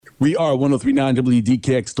We are 1039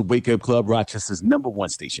 WDKX, the Wake Up Club, Rochester's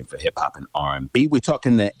 #1 station for hip hop and R&B. We're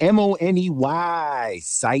talking the MONEY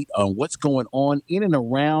site on what's going on in and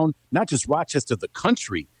around not just Rochester, the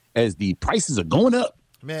country, as the prices are going up.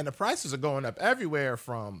 Man, the prices are going up everywhere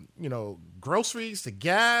from, groceries to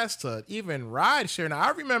gas to even rideshare. Now,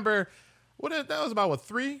 I remember that was about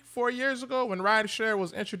 3-4 years ago when rideshare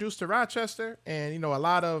was introduced to Rochester. And, a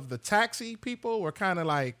lot of the taxi people were kind of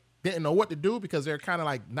like, didn't know what to do because they're kind of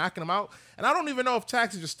like knocking them out. And I don't even know if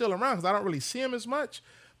taxis are still around because I don't really see them as much.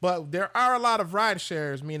 But there are a lot of ride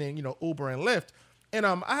shares, meaning, Uber and Lyft. And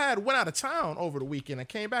I went out of town over the weekend. I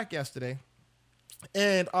came back yesterday.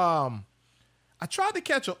 And I tried to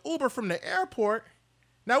catch an Uber from the airport.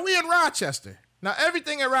 Now, we in Rochester. Now,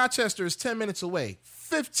 everything in Rochester is 10 minutes away,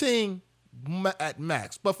 15 at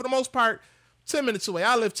max. But for the most part, 10 minutes away.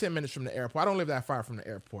 I live 10 minutes from the airport. I don't live that far from the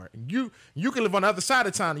airport. And you can live on the other side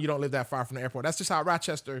of town and you don't live that far from the airport. That's just how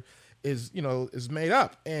Rochester is made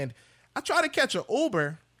up. And I try to catch an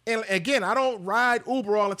Uber. And again, I don't ride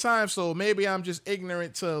Uber all the time, so maybe I'm just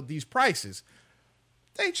ignorant to these prices.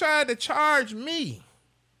 They tried to charge me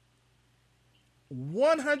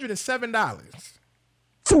 $107.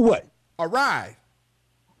 For what? A ride.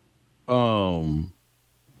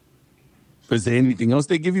 Is there anything else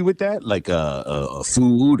they give you with that? Like a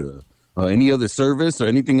food or any other service or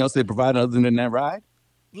anything else they provide other than that ride?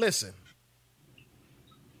 Listen,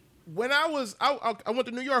 when I went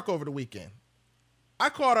to New York over the weekend, I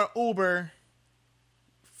caught an Uber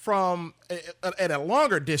from at a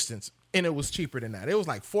longer distance, and it was cheaper than that. It was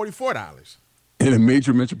like $44. In a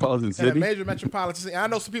major metropolitan city? In a major metropolitan city. I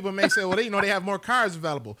know some people may say, well, they have more cars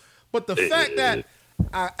available. But the fact that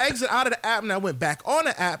I exited out of the app and I went back on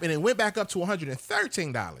the app and it went back up to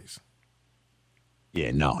 $113. Yeah,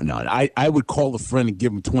 no. I would call a friend and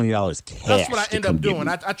give him $20 cash. That's what I end up doing.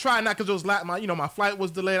 I try not, because it was my flight was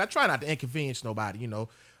delayed. I try not to inconvenience nobody, So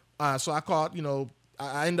I called,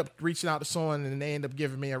 I end up reaching out to someone and they end up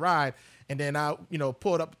giving me a ride. And then I,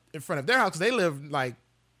 pulled up in front of their house because they live like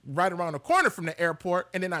right around the corner from the airport.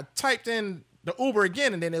 And then I typed in the Uber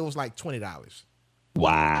again and then it was like $20.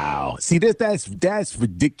 Wow. See, that's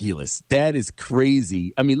ridiculous. That is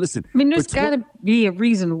crazy. I mean, listen. There's got to be a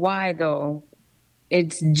reason why, though,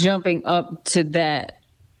 it's jumping up to that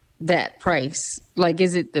price. Like,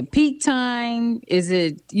 is it the peak time? Is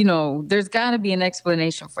it, there's got to be an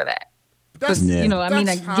explanation for that. That's, I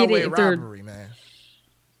get it. Robbery, man.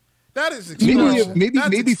 That is extortion.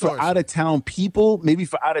 Maybe for out of town people,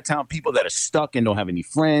 that are stuck and don't have any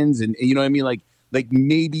friends, and you know what I mean, like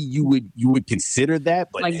maybe you would consider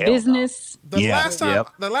that, but like business. The last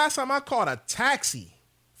time I caught a taxi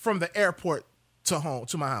from the airport to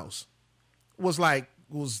my house was like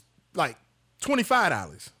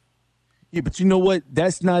 $25. Yeah, but you know what?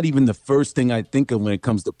 That's not even the first thing I think of when it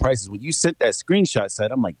comes to prices. When you sent that screenshot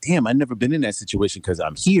site, I'm like, damn, I've never been in that situation because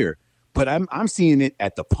I'm here. But I'm seeing it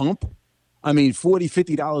at the pump. I mean, $40,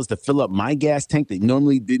 $50 to fill up my gas tank that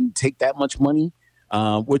normally didn't take that much money.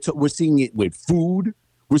 We're seeing it with food.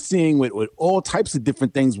 We're seeing with all types of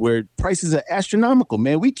different things where prices are astronomical,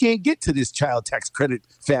 man. We can't get to this child tax credit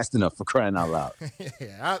fast enough, for crying out loud.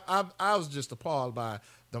 Yeah, I was just appalled by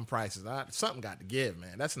them prices. Something got to give,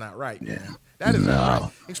 man. That's not right, man. Yeah. That is not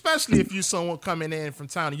right. Especially if you're someone coming in from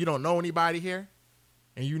town and you don't know anybody here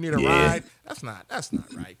and you need a ride. That's not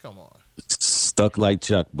right. Come on. Stuck like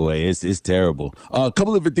Chuck, boy. It's terrible. A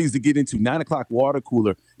couple of things to get into. 9 o'clock water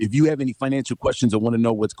cooler. If you have any financial questions or want to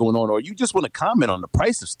know what's going on, or you just want to comment on the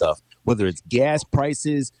price of stuff, whether it's gas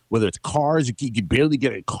prices, whether it's cars, you barely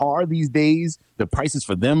get a car these days. The prices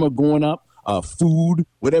for them are going up. Food,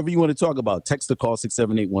 whatever you want to talk about. Text or call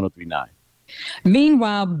 678-1039.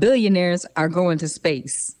 Meanwhile, billionaires are going to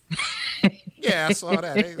space. Yeah, I saw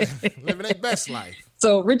that. They living their best life.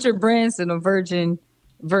 So Richard Branson of Virgin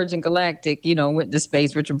Galactic, went to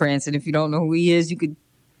space. Richard Branson, if you don't know who he is, you could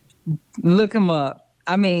look him up.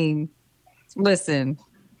 I mean, listen,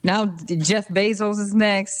 now Jeff Bezos is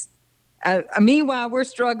next. Meanwhile, we're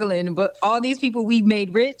struggling, but all these people we've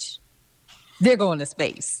made rich, they're going to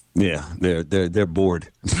space. Yeah, they're bored.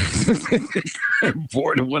 They're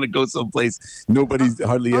bored and want to go someplace nobody's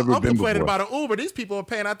hardly ever been before. I'm complaining about an Uber. These people are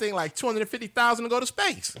paying, I think, like $250,000 to go to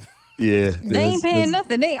space. Yeah, they ain't paying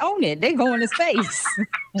nothing. They own it. They going to space.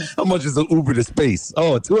 How much is an Uber to space?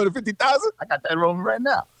 Oh, $250,000? I got that rolling right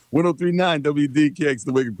now. 1039 WDKX,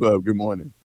 the Wake Up Club. Good morning.